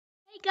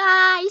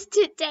Guys,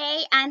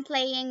 today I'm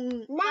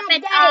playing Not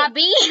with day.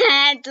 Obby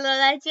and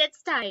let's get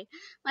started.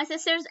 My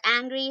sister's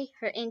angry,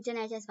 her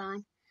internet is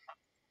on.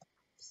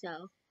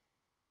 So,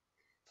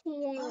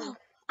 Cheating.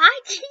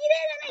 I cheated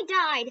and I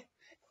died.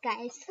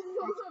 Guys,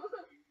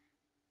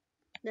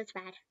 that's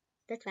bad.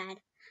 That's bad.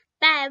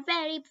 Bad,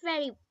 very,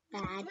 very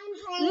bad. I'm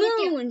playing with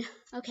you. Moon.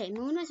 Okay,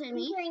 Moon was with I'm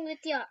me, playing with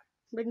you.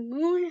 but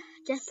Moon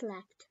just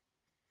left.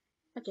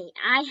 Okay,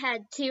 I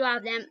had two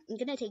of them. I'm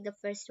gonna take the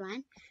first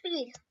one.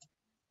 Speed.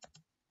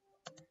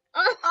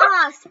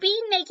 Oh,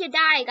 speed make you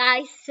die,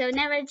 guys. So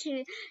never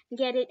to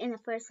get it in the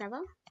first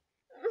level.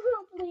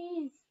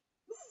 Please.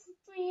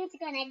 Please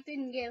connect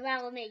and give.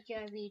 I will make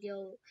your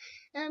video.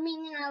 I'll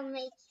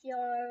make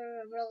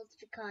your world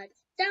record.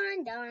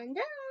 Dun dun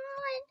dun.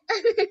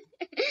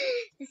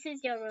 This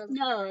is your world.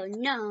 No,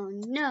 no,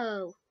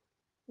 no.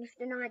 You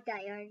do not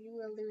die or you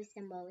will lose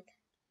them both.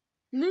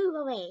 Move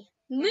away.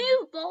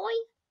 Move, boy.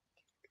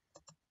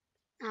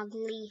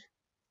 Ugly.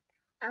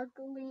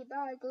 Ugly,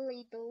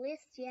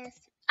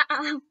 delicious.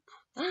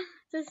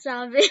 So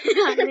stop it.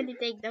 I'm going to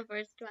take the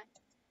first one.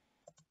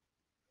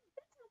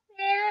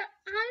 Yeah,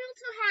 I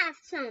also have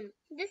some.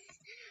 This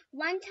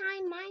one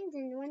time mine's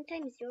and one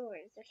time is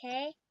yours,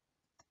 okay?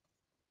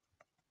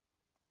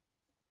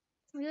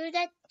 You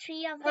get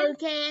three of them.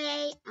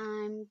 Okay,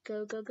 I'm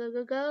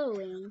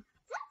going.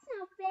 That's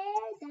not fair.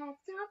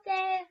 That's not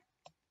fair.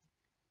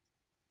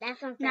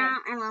 That's not fair.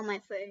 Now I'm on my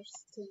first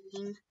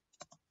thing.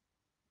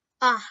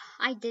 Ah,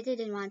 I did it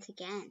in once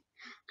again.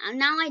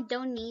 Now I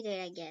don't need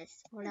it, I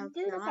guess. Or I'll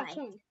do the try.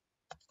 second.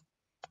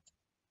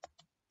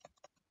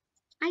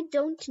 I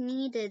don't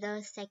need the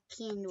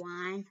second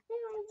one.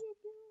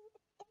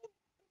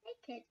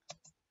 Take it.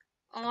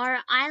 Or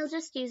I'll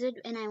just use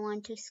it when I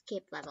want to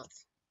skip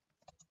levels.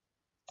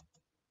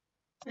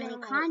 When I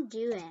can't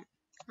do it,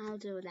 I'll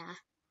do that.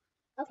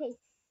 Okay.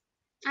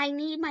 I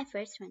need my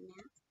first one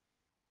now.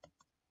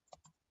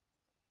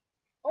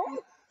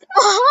 Oh!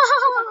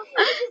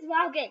 This is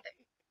walking.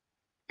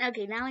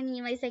 Okay, now I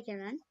need my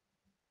second one.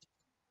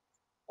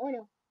 Oh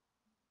no.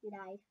 You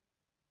died.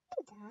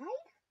 You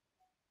died?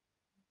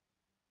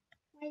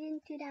 Why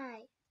didn't you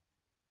die?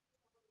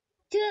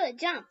 Two,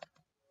 jump.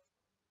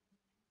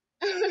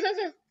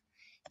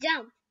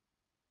 Jump.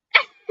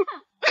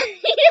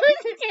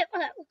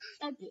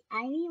 Okay,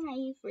 I need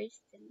my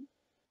first one.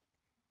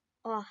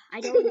 Oh,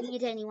 I don't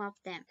need any of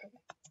them.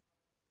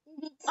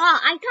 Oh,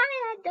 I thought I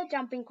had the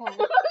jumping corner.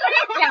 Jump.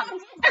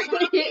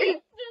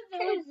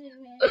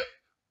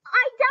 I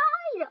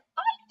died!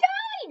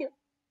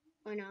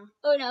 Oh no.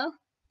 Oh no.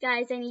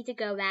 Guys, I need to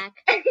go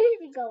back.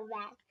 Go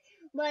back.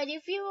 But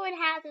if you would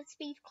have the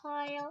speed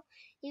coil,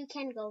 you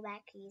can go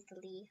back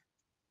easily.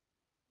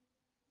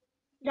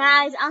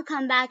 Guys, I'll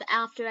come back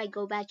after I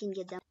go back and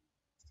get them.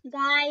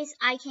 Guys,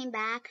 I came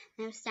back.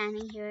 I'm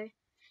standing here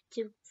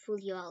to fool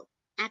you all.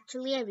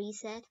 Actually, I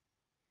reset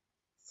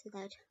so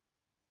that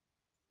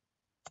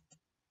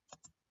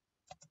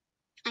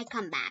I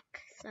come back.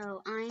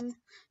 So I'm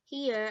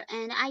here,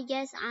 and I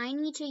guess I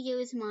need to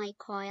use my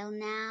coil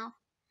now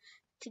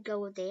to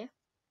go there.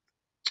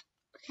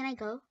 Can I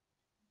go?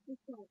 We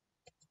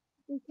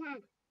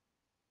can.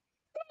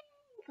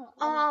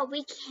 Oh,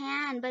 we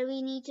can, but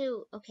we need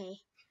to. Okay.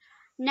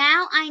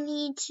 Now I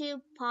need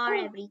to power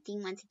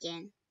everything once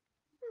again.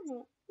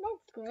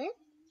 That's good.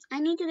 I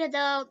need to get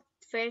the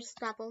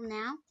first level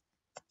now.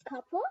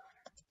 Couple?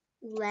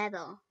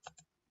 Level.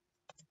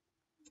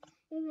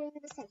 And then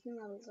the second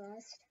level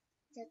first.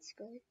 That's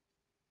good.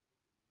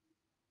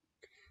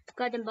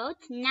 Got them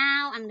both.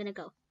 Now I'm gonna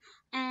go.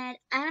 And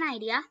I have an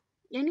idea.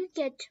 You need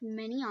to get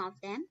many of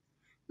them.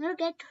 I'm gonna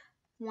get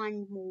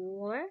one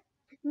more.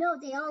 No,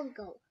 they all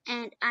go.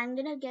 And I'm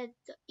gonna get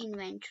the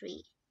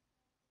inventory.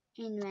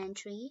 And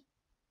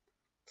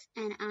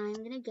I'm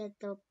gonna get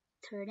the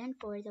third and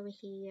fourth over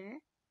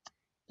here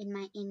in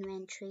my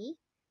inventory.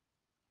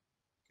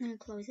 I'm gonna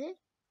close it.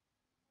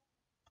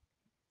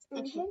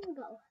 And Okay. then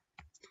go.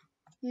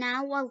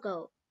 Now we'll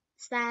go.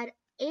 So that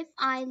if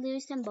I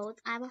lose them both,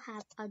 I will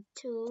have a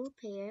two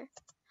pair.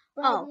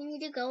 But we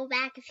need to go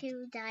back if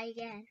you die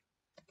again.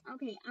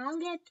 Okay, I'll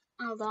get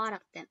a lot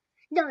of them.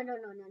 No.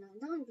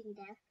 Don't do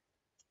that.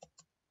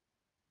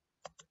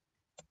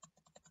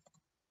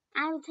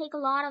 I will take a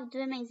lot of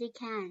them as I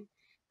can.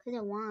 Because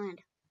I want.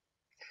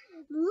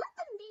 Let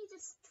them be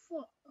just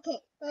four. Okay,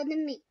 let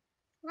them be.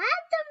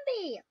 Let them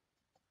be.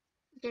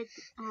 Get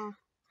 8th,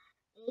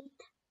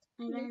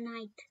 and then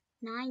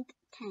 9th,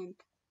 10th.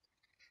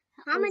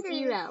 How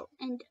many? 0.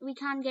 And we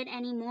can't get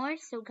any more.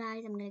 So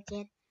guys, I'm going to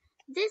get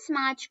this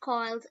much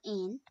coils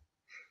in.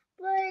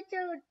 But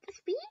the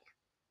speed?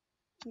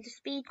 The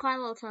speed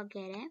coil also I'll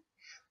get it.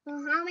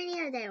 Well, how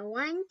many are there?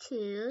 1,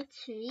 2,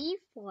 3,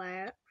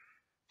 4,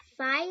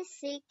 5,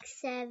 6,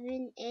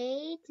 7,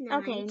 8, 9,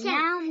 okay, 10.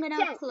 now I'm going to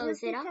 10.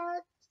 close it up.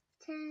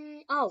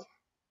 10. Oh,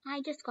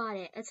 I just got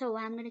it. So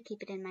I'm going to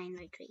keep it in my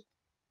inventory.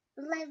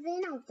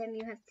 11 of them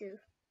you have to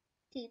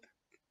keep.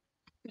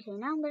 Okay,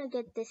 now I'm going to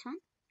get this one.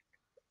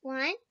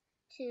 1,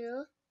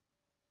 2,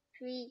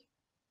 3,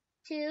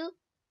 2,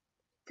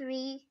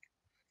 3,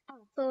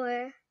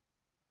 4,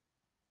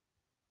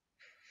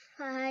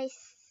 5,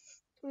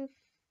 6.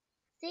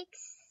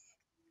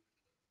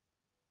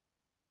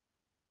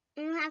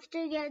 You have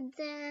to get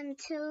them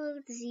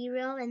to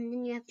 0, and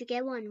then you have to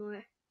get one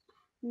more.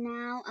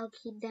 Now I'll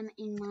keep them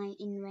in my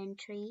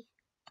inventory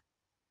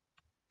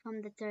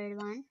from the third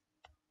one.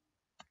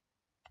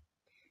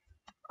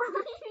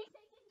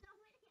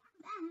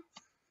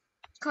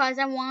 Cause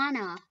I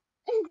wanna.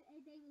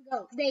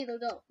 They will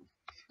go.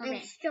 Okay.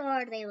 I'm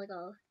sure they will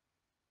go.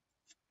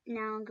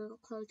 Now I'm gonna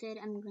close it.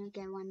 I'm gonna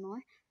get one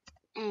more.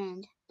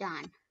 And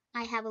done.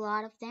 I have a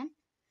lot of them.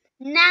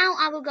 Now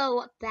I will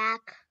go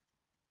back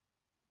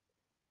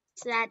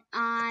so that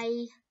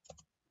I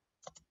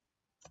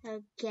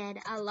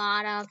get a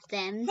lot of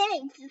them.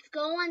 Hey, just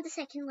go on the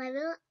second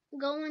level.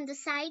 Go on the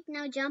side.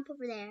 Now jump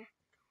over there.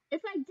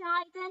 If I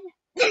die, then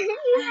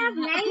You have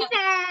many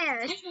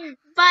pairs.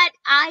 but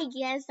I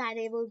guess that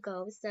it will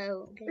go.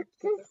 So I'm gonna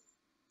keep it.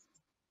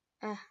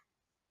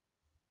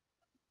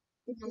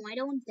 No, I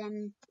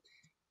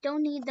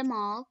don't need them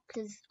all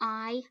because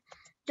I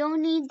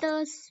don't need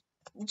the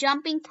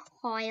jumping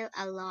coil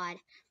a lot.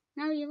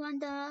 Now you want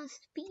the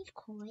speed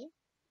coil?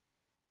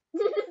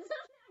 No,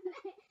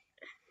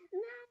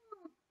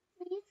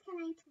 please can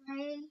I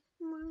play?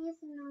 Mine is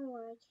not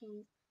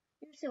working.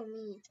 You're so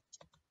mean.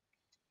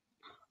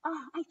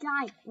 Oh, I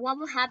died. What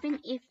will happen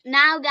if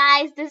now,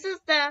 guys? This is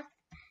the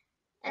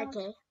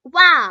okay.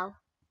 Wow,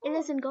 it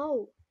doesn't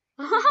go.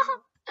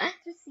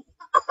 Just see.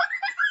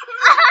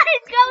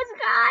 It goes,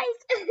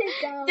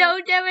 guys.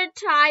 Don't ever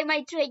try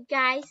my trick,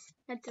 guys.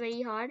 That's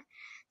very hard.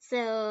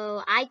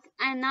 So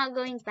I'm not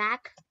going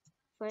back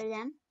for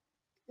them.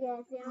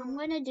 Yes, I'm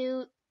gonna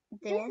do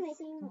this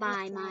making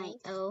by my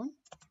own.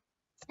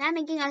 Not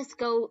making us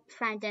go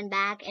front and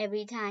back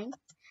every time.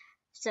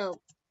 So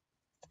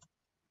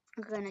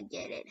I'm gonna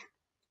get it.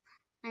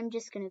 I'm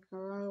just gonna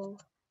go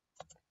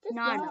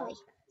normally.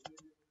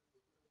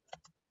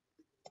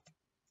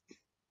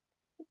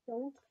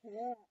 Don't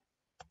care.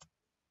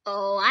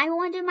 Oh, I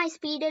wanted my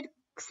speed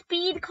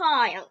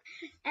coil,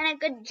 and I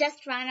could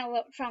just run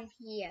away from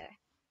here.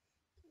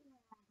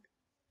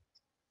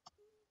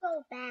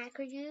 Go back,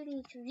 or you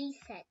need to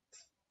reset.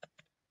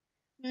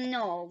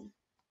 No.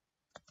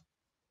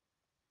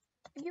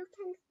 You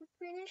can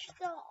finish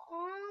the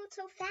all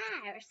so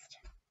fast.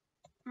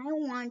 I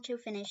don't want to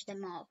finish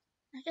them all.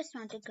 I just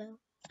want to go,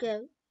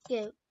 go,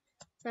 go,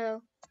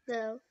 go,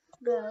 go,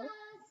 go.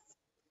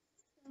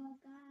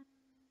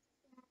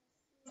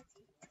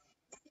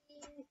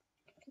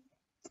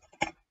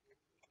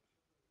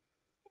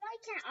 Why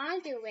can't I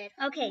do it?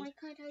 Okay, Why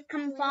can't I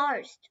come play?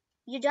 first.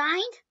 You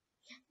died?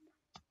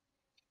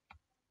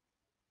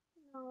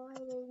 No, I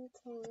didn't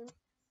care.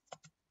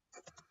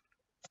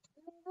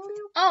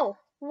 Oh,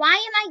 why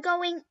am I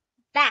going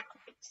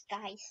backwards,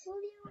 guys?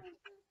 Will you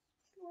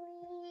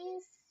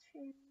please?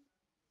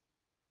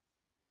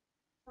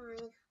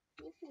 Fine.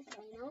 If you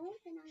say no,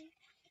 then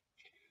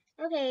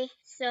I. Okay,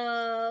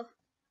 so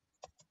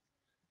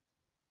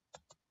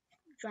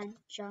run,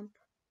 jump,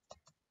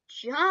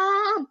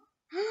 jump.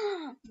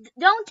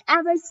 Don't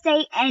ever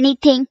say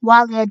anything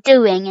while you're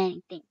doing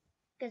anything.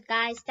 Because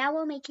guys, that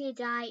will make you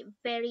die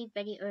very,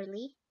 very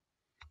early.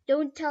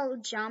 Don't tell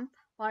jump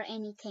or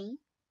anything.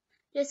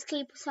 Just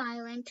keep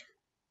silent.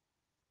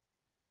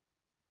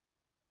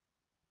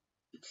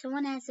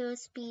 Someone has a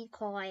speed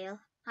coil.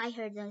 I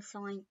heard the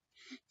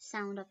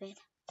sound of it.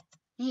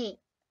 Hey,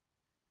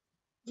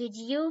 did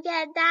you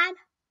get that?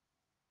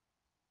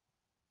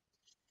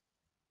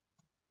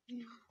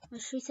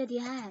 She said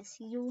yes,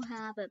 you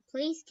have it.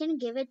 Please, can you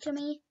give it to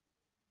me?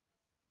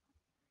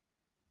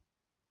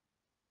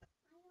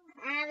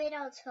 I have it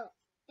also.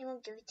 I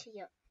won't give it to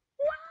you.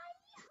 Why?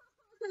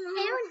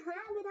 I don't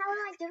have it. How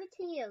will I give it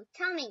to you?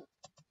 Tell me.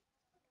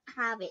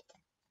 Have it.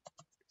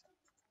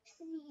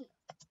 See,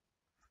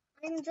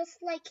 I'm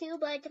just like you,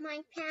 but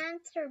my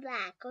pants are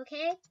black.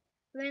 Okay?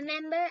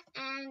 Remember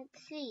and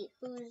see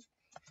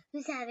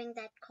who's having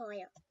that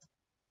coil.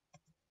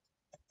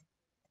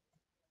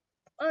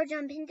 Or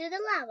jump into the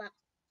lava.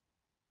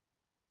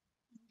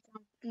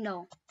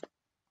 No.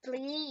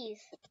 Please.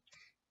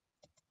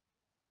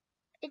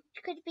 It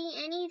could be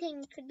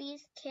anything. It could be a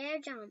scare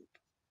jump.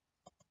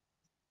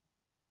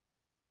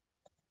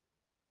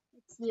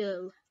 It's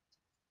you.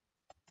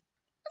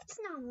 It's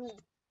not me.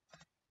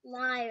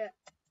 Liar.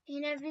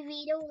 In every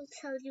video, we'll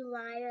tell you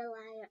liar,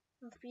 liar.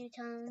 A few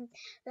times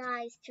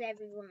lies to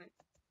everyone.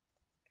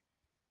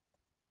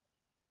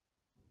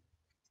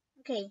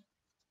 Okay.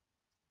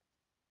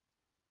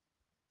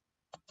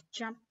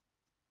 Jump.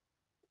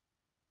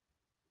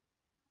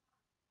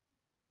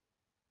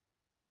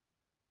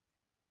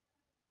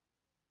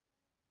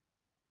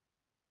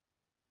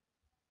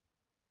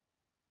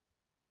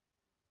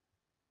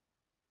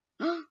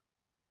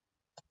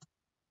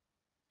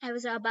 I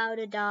was about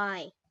to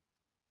die.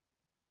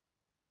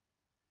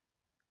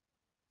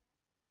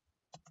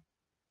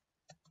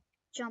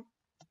 Jump,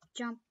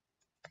 jump,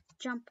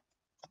 jump,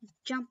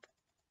 jump,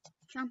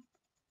 jump,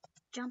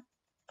 jump.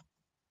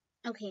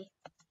 Okay.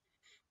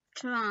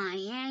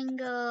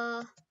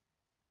 Triangle.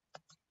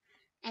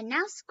 And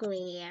now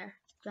square.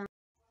 Jump.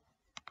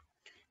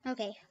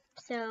 Okay,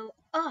 so,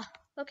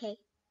 okay.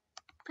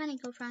 Gonna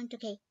go front,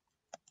 okay.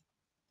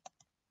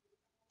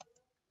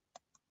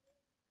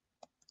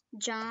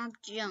 Jump,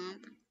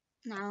 jump.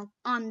 Now,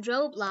 on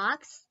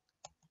Roblox,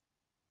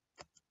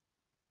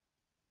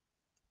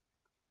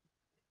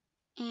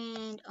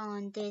 and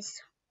on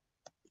this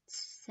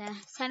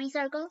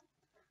semicircle,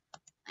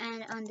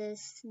 and on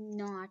this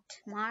knot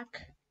mark.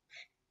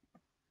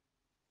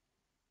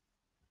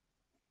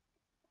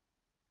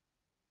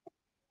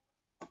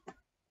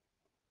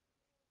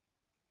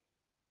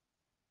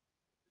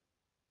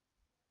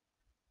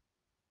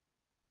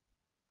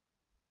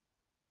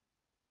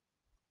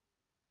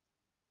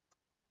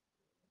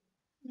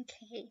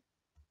 Okay.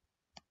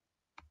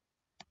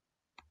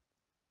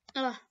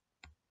 Uh,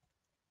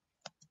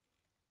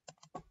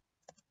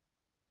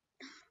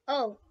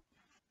 oh,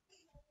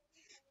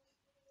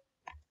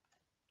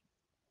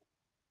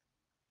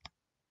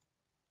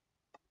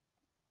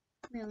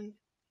 moon.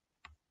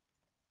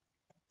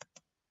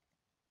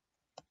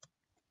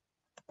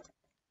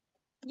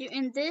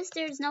 In this,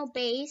 there's no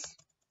base,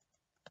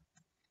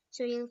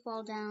 so you'll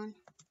fall down.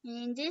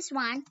 And in this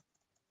one,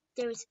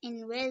 there's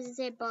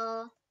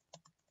invisible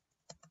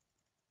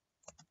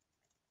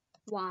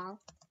wall.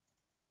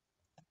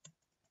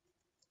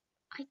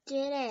 I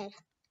did it.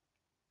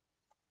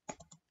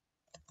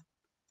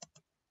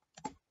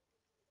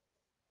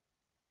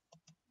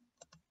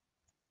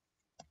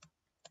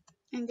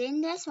 And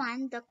then this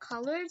one, the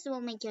colors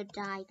will make you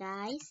die,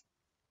 guys.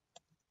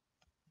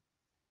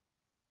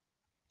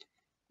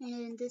 And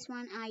then this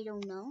one, I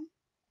don't know.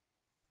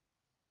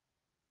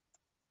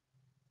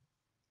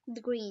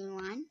 The green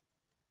one.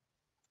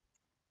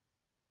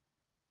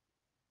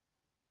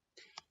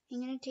 I'm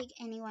gonna take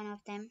any one of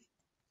them.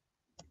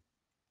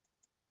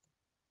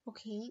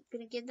 Okay,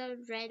 gonna get the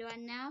red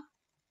one now.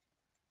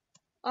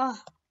 Oh,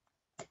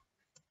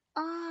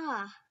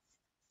 ah.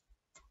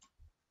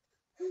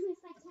 If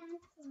I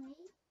can't play.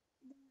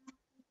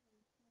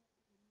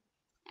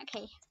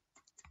 Okay.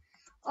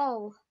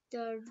 Oh,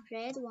 the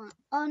red one.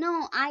 Oh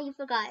no, I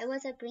forgot. It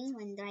was a green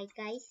one, right,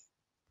 guys?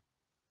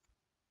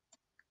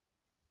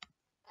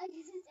 I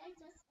just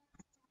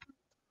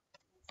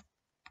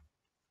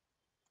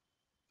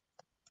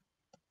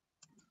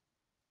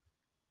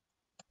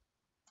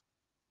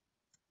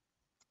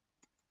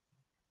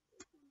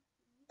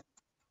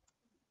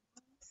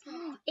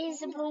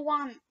It's the blue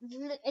one.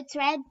 It's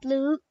red,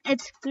 blue.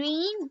 It's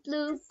green,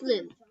 blue,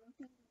 blue.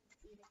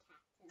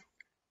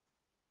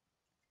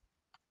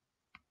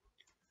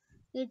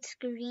 It's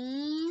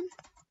green,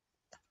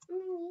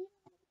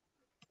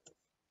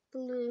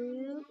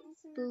 blue,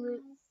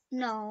 blue.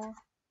 No.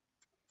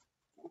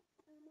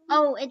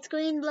 Oh, it's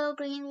green, blue,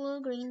 green,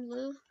 blue, green,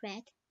 blue,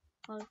 red.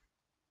 Oh.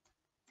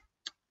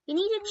 You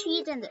need to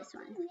cheat in this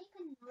one. Make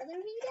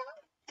another video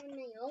on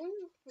my own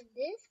for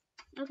this.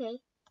 Okay.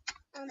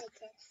 I'll make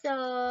it.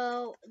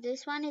 So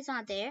this one is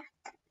not there.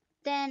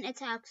 Then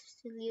it's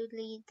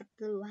absolutely the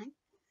blue one.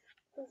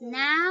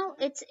 Now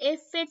it's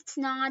if it's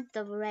not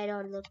the red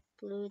or the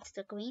blue, it's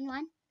the green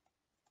one.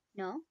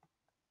 No.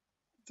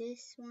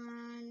 This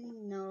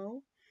one,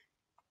 no.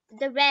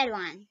 The red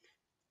one.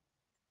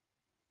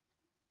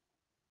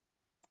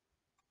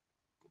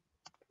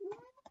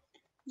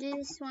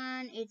 This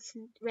one, it's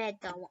red,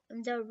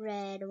 the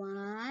red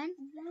one.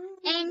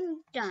 And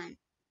done.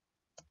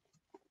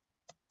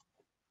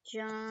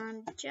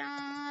 Jump,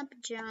 jump,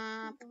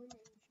 jump.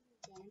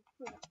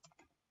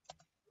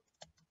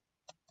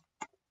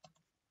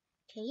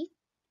 Okay.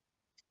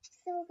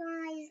 So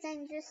guys,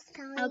 I'm just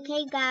telling.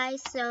 Okay,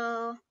 guys.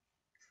 So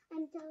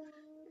I'm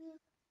telling.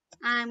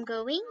 I'm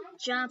going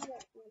jump,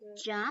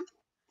 jump,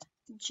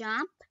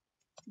 jump,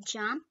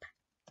 jump,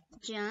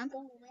 jump, Go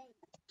away.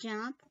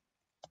 jump,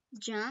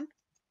 jump,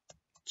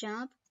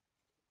 jump,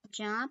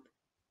 jump,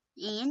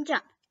 and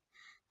jump.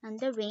 And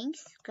the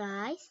rings,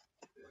 guys.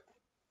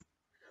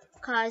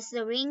 Cause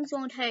the rings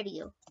won't hurt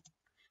you.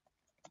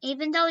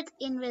 Even though it's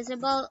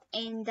invisible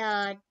in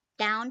the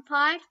down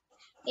part,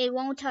 it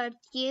won't hurt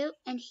you.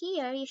 And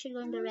here, you should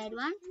go in the red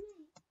one.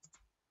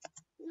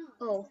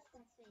 Oh.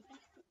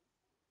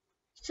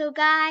 So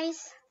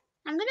guys,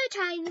 I'm gonna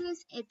try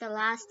this at the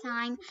last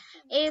time.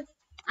 If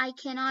I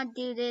cannot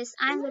do this,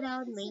 I'm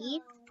gonna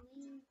leave.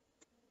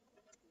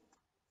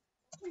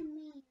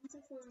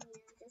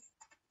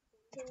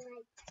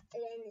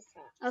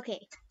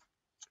 Okay.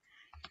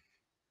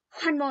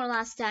 One more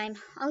last time.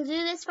 I'll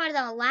do this for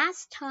the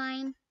last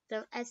time,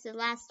 as the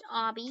last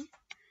obby.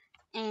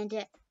 And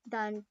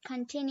the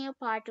continue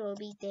part will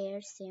be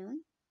there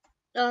soon.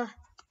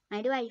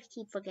 Why do I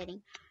keep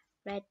forgetting?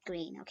 Red,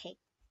 green, okay.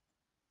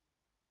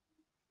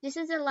 This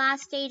is the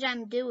last stage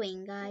I'm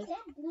doing, guys.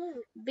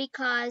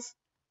 Because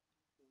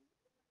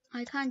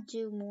I can't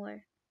do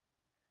more.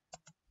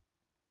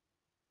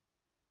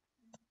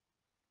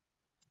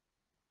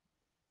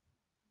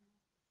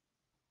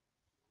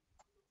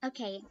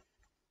 Okay.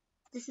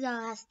 This is the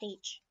last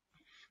stage.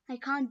 I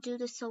can't do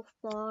this so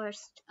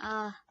fast.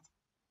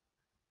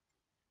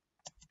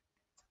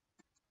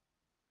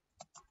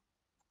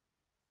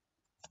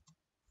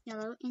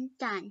 Yellow and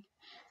done.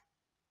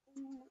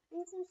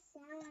 so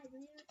sad. We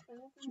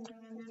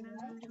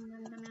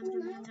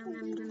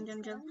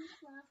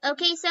are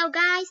Okay, so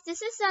guys,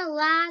 this is the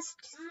last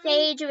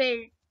stage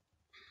where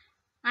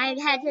I've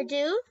had to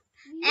do.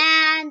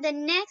 And the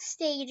next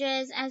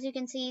stages, as you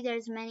can see,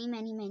 there's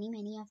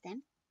many of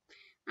them.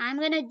 I'm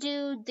gonna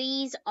do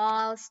these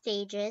all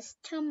stages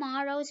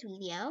tomorrow's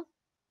video.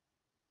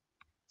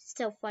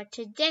 So for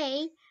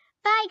today,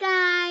 bye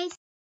guys!